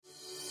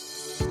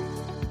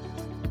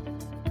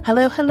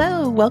Hello,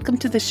 hello. Welcome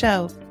to the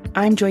show.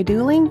 I'm Joy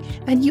Dooling,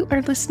 and you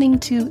are listening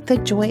to the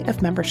Joy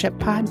of Membership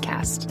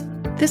podcast.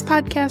 This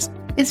podcast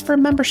is for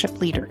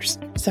membership leaders.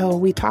 So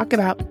we talk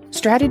about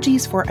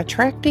strategies for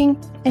attracting,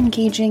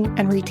 engaging,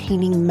 and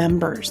retaining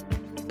members.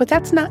 But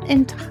that's not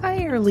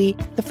entirely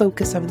the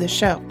focus of the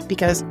show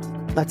because,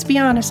 let's be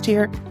honest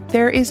here,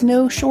 there is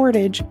no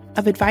shortage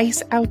of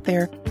advice out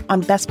there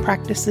on best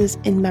practices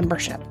in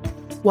membership.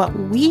 What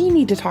we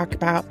need to talk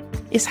about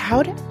is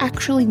how to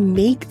actually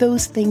make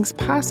those things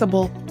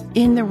possible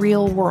in the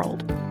real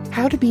world.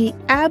 How to be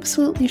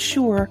absolutely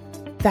sure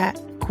that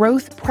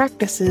growth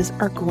practices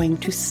are going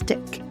to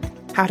stick.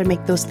 How to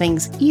make those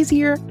things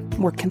easier,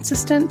 more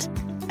consistent,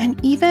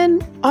 and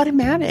even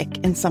automatic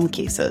in some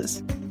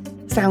cases.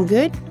 Sound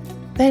good?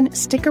 Then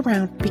stick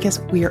around because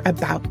we're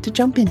about to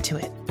jump into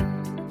it.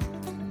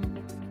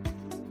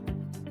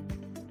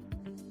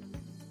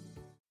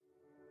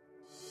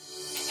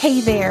 Hey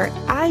there,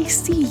 I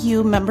see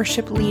you,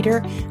 membership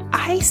leader.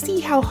 I see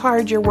how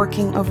hard you're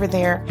working over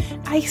there.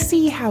 I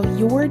see how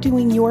you're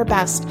doing your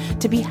best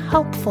to be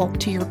helpful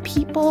to your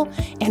people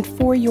and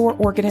for your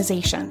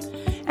organization.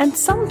 And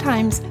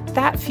sometimes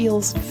that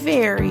feels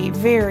very,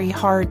 very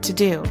hard to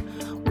do.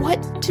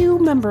 What do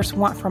members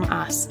want from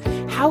us?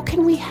 How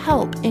can we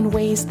help in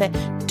ways that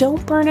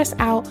don't burn us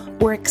out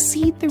or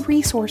exceed the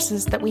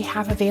resources that we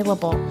have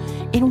available?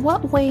 In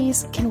what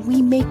ways can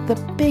we make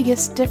the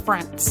biggest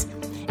difference?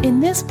 In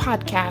this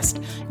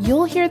podcast,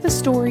 you'll hear the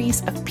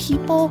stories of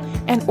people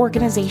and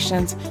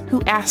organizations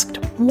who asked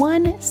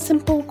one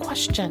simple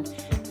question: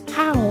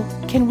 how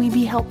can we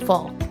be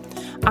helpful?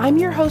 I'm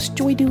your host,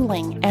 Joy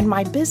Dooling, and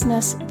my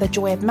business, The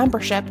Joy of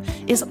Membership,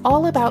 is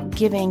all about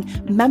giving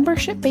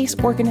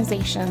membership-based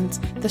organizations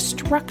the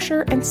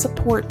structure and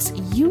supports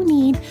you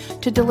need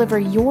to deliver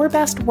your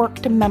best work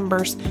to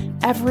members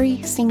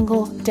every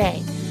single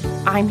day.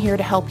 I'm here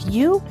to help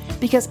you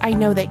because I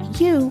know that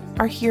you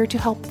are here to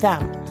help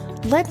them.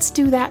 Let's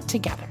do that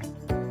together.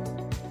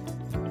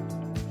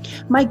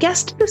 My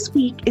guest this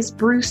week is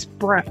Bruce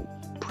Bro,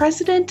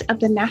 president of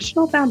the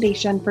National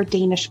Foundation for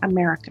Danish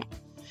America.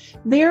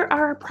 There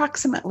are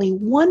approximately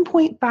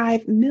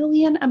 1.5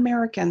 million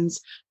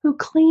Americans who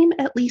claim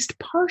at least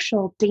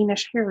partial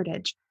Danish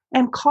heritage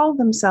and call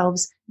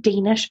themselves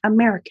Danish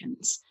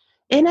Americans.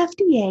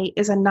 NFDA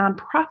is a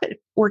nonprofit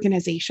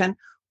organization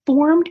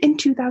formed in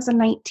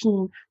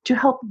 2019 to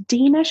help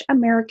Danish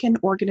American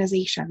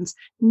organizations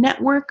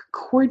network,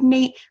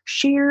 coordinate,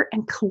 share,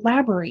 and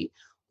collaborate,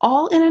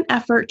 all in an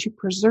effort to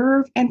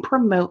preserve and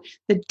promote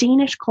the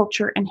Danish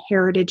culture and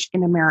heritage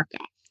in America.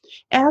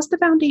 As the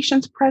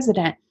foundation's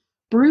president,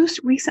 Bruce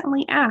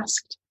recently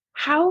asked,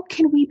 how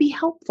can we be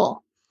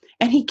helpful?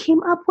 And he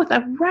came up with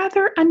a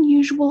rather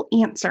unusual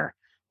answer.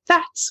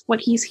 That's what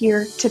he's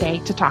here today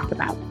to talk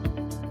about.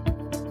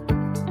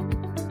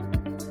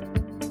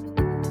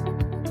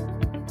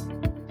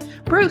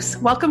 Bruce,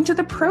 welcome to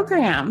the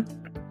program.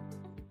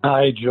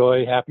 Hi,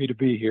 Joy. Happy to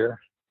be here.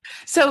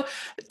 So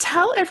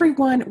tell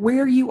everyone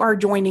where you are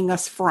joining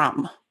us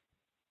from.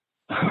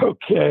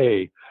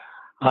 Okay.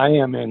 I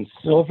am in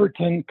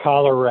Silverton,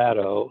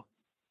 Colorado,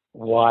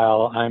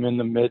 while I'm in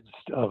the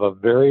midst of a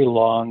very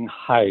long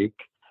hike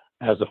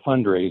as a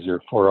fundraiser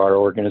for our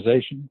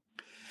organization.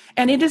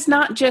 And it is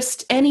not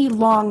just any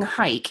long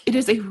hike. It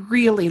is a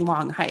really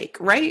long hike,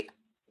 right?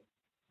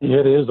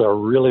 It is a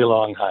really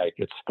long hike.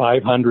 It's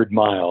 500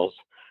 miles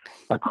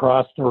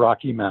across the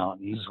Rocky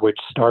Mountains, which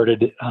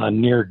started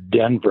near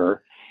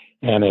Denver,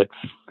 and it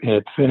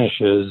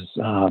finishes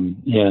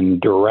in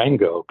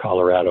Durango,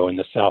 Colorado, in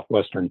the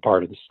southwestern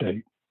part of the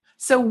state.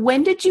 So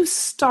when did you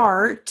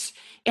start,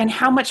 and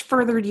how much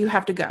further do you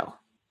have to go?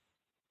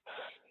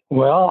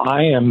 Well,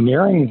 I am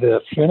nearing the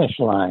finish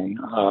line.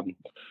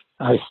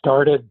 I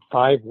started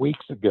 5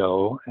 weeks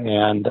ago,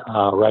 and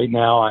right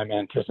now I'm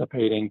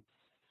anticipating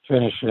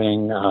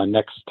finishing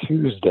next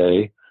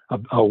Tuesday,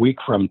 a week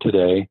from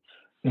today,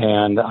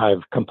 and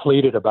I've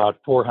completed about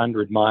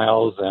 400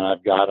 miles, and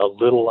I've got a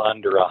little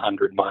under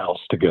 100 miles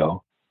to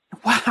go.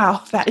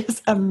 Wow, that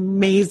is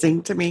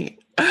amazing to me.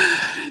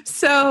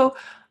 So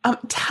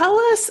tell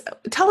us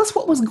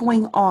what was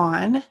going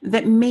on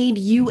that made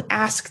you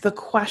ask the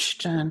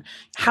question,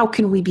 how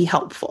can we be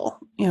helpful?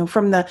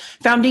 From the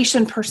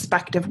foundation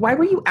perspective, why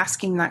were you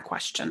asking that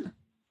question?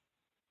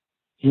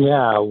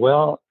 Yeah,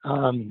 well,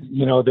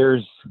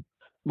 there's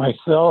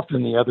myself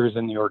and the others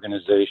in the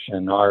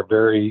organization are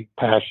very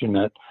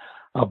passionate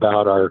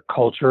about our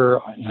culture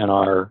and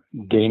our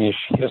Danish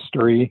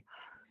history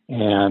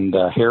and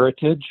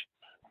heritage.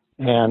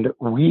 And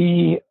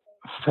we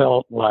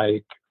felt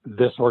like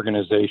this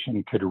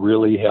organization could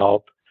really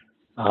help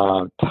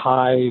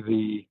tie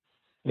the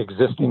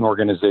existing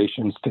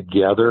organizations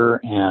together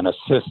and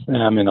assist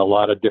them in a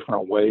lot of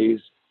different ways.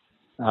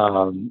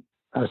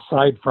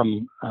 Aside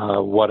from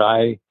what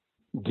I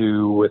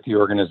do with the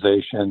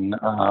organization,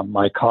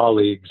 my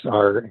colleagues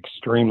are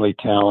extremely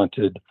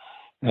talented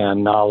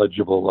and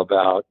knowledgeable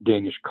about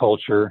Danish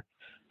culture.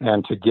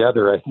 And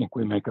together, I think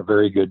we make a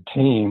very good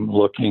team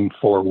looking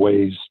for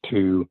ways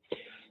to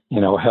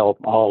help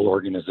all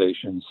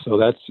organizations. So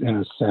that's, in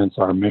a sense,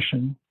 our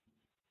mission.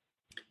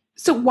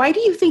 So why do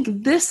you think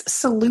this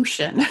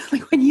solution,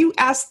 like when you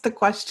asked the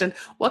question,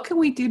 what can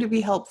we do to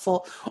be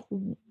helpful?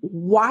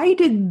 Why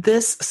did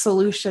this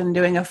solution,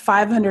 doing a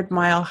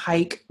 500-mile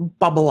hike,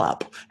 bubble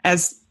up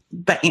as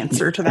the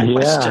answer to that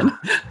question?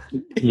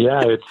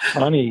 Yeah, it's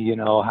funny,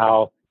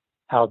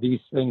 how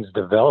these things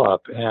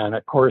develop. And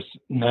of course,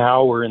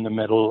 now we're in the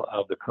middle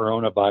of the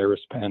coronavirus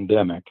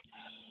pandemic.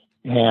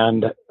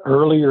 And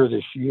earlier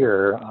this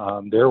year,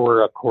 there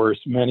were, of course,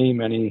 many,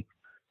 many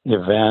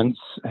events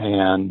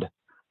and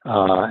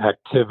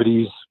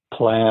activities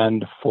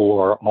planned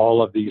for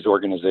all of these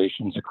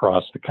organizations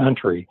across the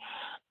country.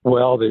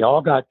 Well, they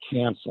all got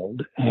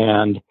canceled,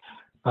 and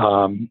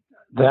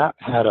that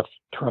had a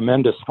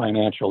tremendous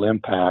financial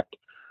impact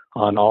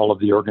on all of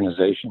the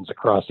organizations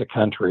across the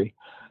country.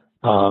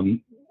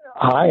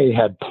 I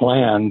had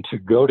planned to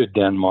go to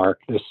Denmark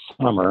this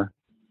summer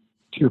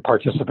to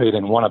participate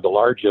in one of the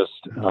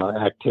largest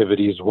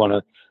activities, one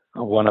of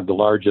the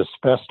largest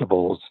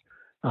festivals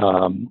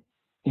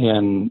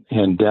in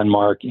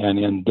Denmark and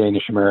in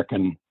Danish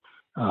American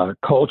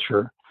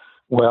culture.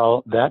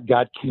 Well, that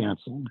got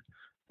canceled.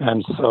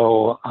 And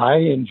so I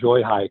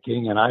enjoy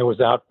hiking, and I was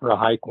out for a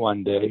hike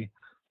one day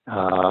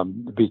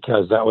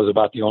because that was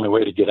about the only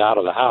way to get out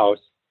of the house.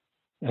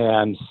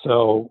 And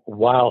so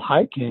while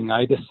hiking,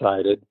 I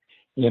decided,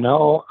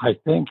 I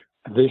think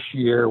this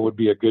year would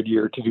be a good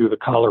year to do the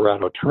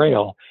Colorado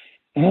Trail.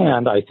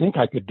 And I think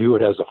I could do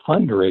it as a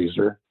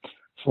fundraiser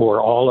for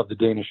all of the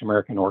Danish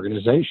American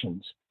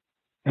organizations.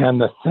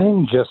 And the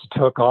thing just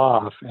took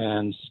off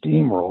and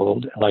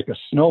steamrolled like a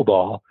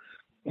snowball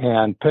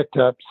and picked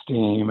up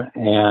steam.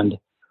 And,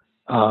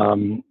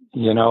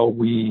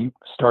 we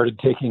started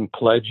taking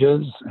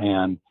pledges,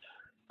 and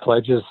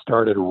pledges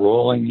started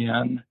rolling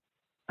in,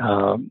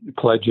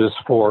 pledges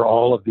for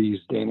all of these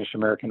Danish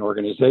American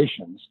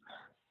organizations.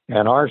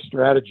 And our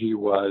strategy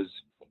was,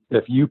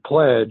 if you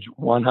pledge,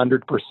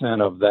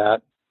 100% of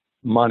that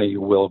money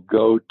will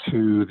go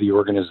to the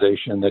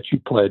organization that you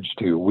pledge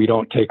to. We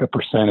don't take a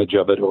percentage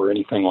of it or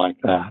anything like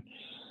that.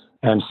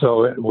 And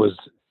so it was,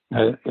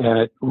 and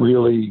it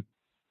really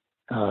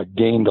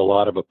gained a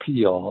lot of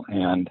appeal.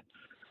 And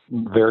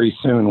very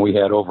soon we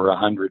had over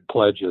 100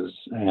 pledges,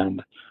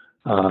 and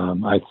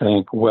I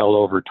think well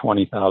over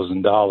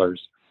 $20,000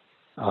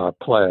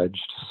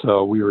 pledged.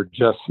 So we were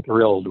just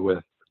thrilled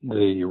with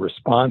the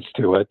response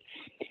to it.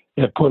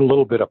 It put a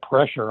little bit of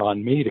pressure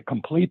on me to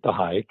complete the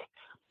hike,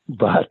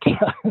 but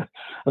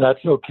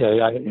that's okay.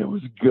 It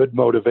was good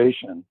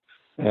motivation,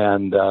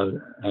 and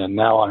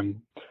now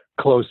I'm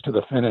close to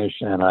the finish,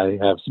 and I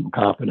have some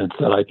confidence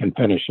that I can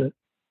finish it.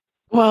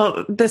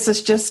 Well, this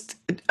is just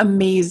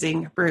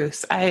amazing,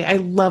 Bruce. I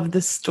love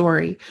this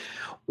story.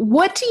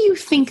 What do you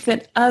think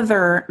that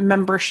other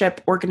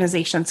membership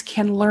organizations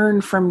can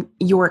learn from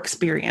your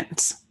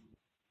experience?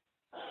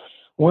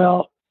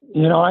 Well,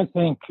 I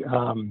think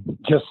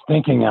just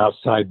thinking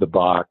outside the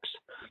box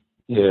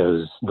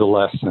is the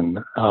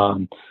lesson.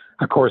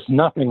 Of course,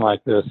 nothing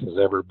like this has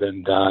ever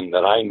been done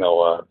that I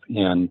know of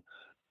in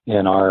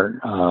our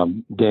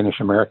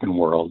Danish American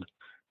world.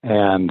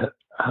 And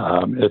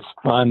it's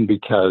fun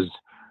because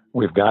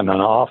we've gotten an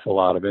awful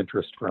lot of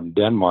interest from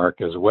Denmark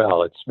as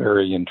well. It's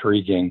very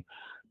intriguing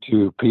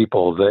to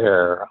people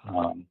there.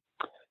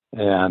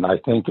 And I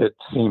think it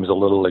seems a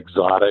little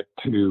exotic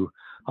to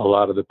a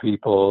lot of the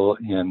people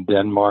in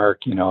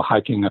Denmark,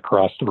 hiking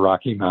across the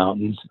Rocky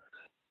Mountains.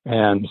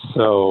 And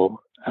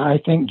so I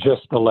think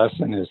just the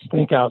lesson is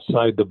think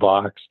outside the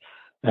box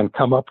and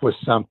come up with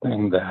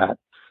something that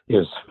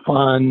is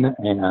fun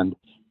and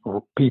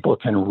people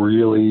can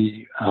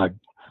really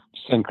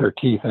sink their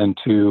teeth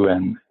into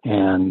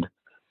and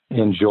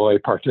enjoy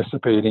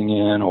participating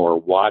in or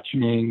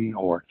watching,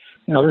 or,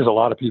 there's a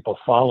lot of people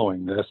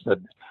following this that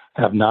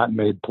have not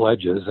made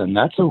pledges, and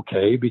that's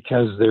okay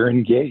because they're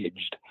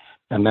engaged,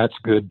 and that's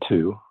good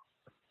too.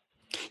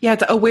 Yeah,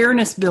 it's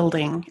awareness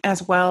building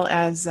as well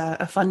as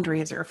a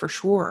fundraiser for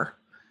sure.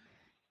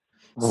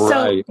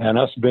 Right. And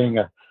us being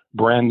a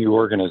brand new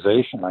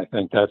organization, I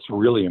think that's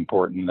really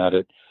important, that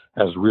it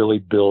has really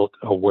built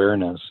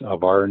awareness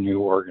of our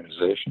new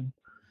organization.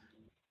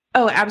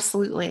 Oh,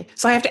 absolutely.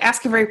 So I have to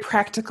ask a very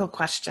practical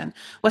question.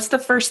 What's the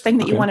first thing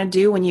that you want to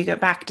do when you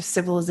get back to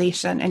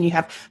civilization and you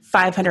have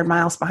 500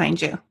 miles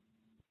behind you?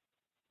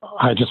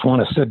 I just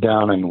want to sit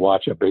down and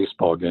watch a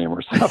baseball game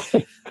or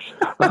something.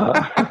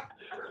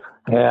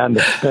 And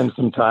spend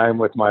some time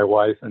with my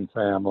wife and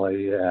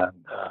family.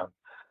 And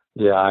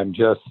I'm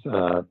just,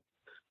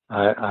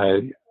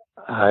 I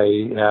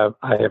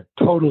have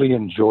totally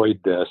enjoyed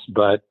this,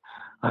 but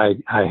I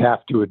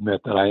have to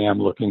admit that I am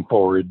looking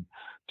forward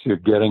to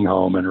getting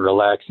home and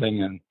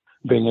relaxing and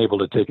being able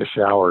to take a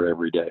shower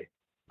every day.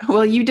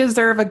 Well, you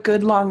deserve a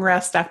good long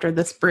rest after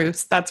this,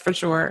 Bruce. That's for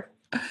sure.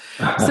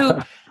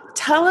 So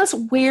tell us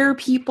where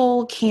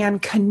people can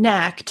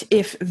connect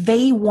if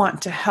they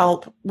want to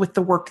help with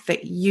the work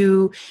that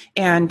you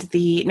and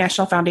the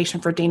National Foundation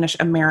for Danish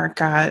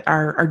America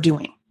are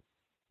doing.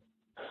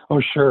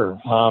 Oh, sure.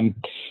 Our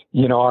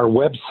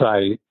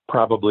website,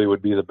 probably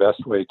would be the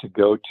best way to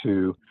go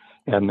to,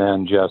 and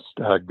then just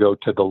go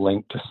to the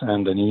link to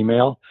send an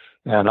email,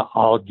 and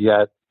I'll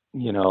get,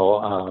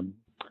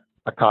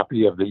 a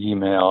copy of the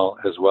email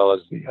as well as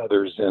the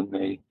others in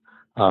the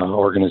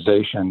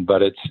organization.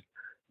 But it's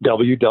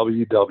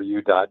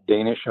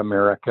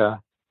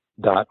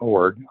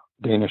www.danishamerica.org,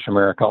 Danish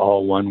America,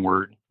 all one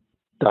word,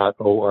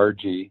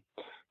 .org.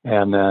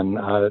 And then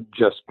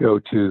just go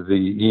to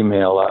the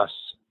email us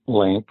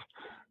link,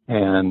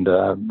 and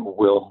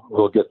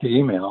we'll get the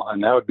email.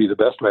 And that would be the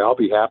best way. I'll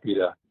be happy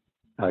to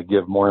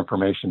give more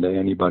information to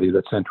anybody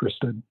that's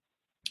interested.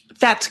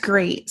 That's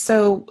great.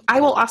 So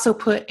I will also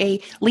put a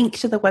link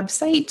to the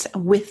website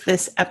with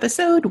this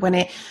episode when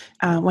it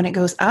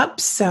goes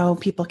up, so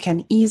people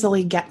can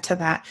easily get to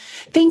that.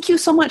 Thank you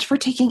so much for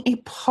taking a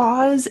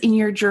pause in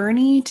your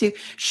journey to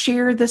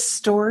share this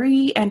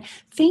story, and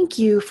thank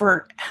you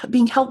for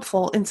being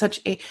helpful in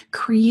such a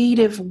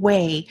creative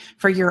way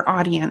for your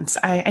audience.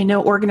 I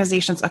know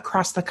organizations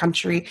across the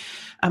country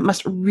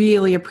must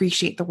really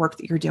appreciate the work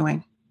that you're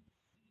doing.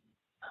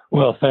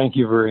 Well, thank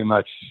you very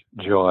much,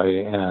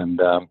 Joy, and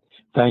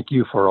thank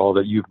you for all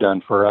that you've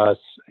done for us,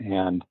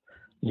 and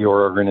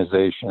your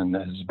organization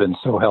has been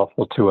so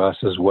helpful to us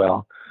as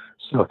well.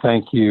 So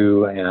thank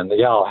you, and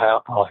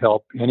I'll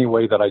help any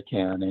way that I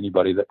can,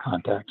 anybody that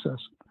contacts us.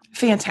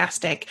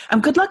 Fantastic.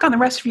 Good luck on the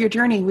rest of your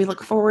journey. We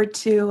look forward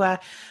to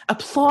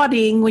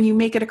applauding when you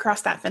make it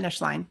across that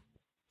finish line.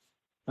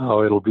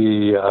 Oh, it'll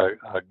be a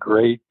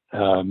great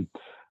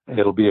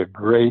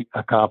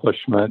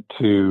accomplishment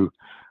to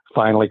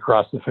finally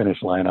cross the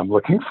finish line. I'm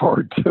looking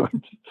forward to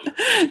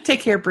it.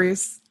 Take care,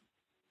 Bruce.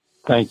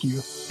 Thank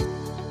you.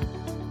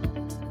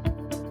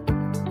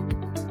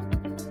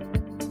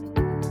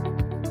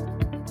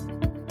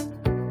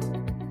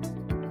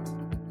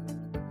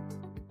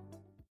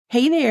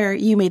 Hey there,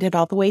 you made it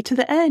all the way to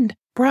the end.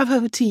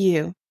 Bravo to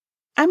you.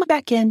 I'm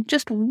back in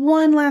just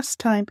one last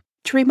time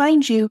to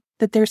remind you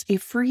that there's a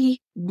free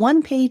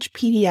one-page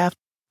PDF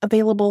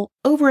available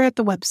over at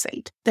the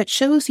website that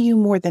shows you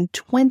more than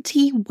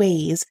 20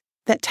 ways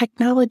that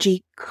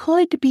technology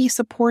could be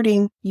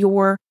supporting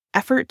your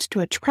efforts to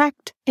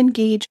attract,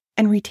 engage,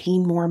 and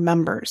retain more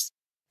members.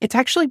 It's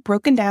actually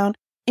broken down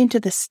into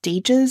the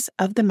stages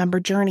of the member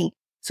journey,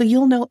 so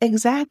you'll know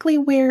exactly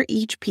where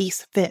each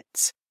piece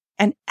fits.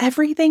 And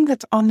everything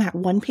that's on that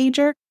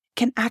one-pager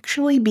can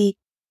actually be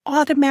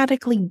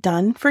automatically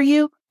done for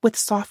you with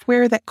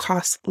software that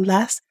costs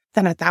less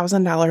than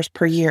 $1,000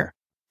 per year.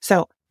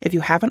 So if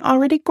you haven't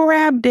already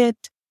grabbed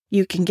it,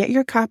 you can get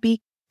your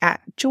copy at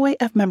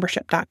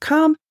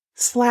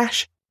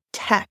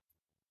joyofmembership.com/tech.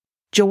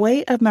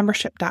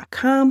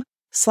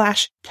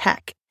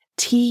 joyofmembership.com/tech.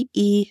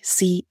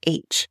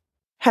 TECH.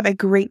 Have a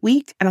great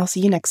week, and I'll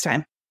see you next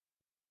time.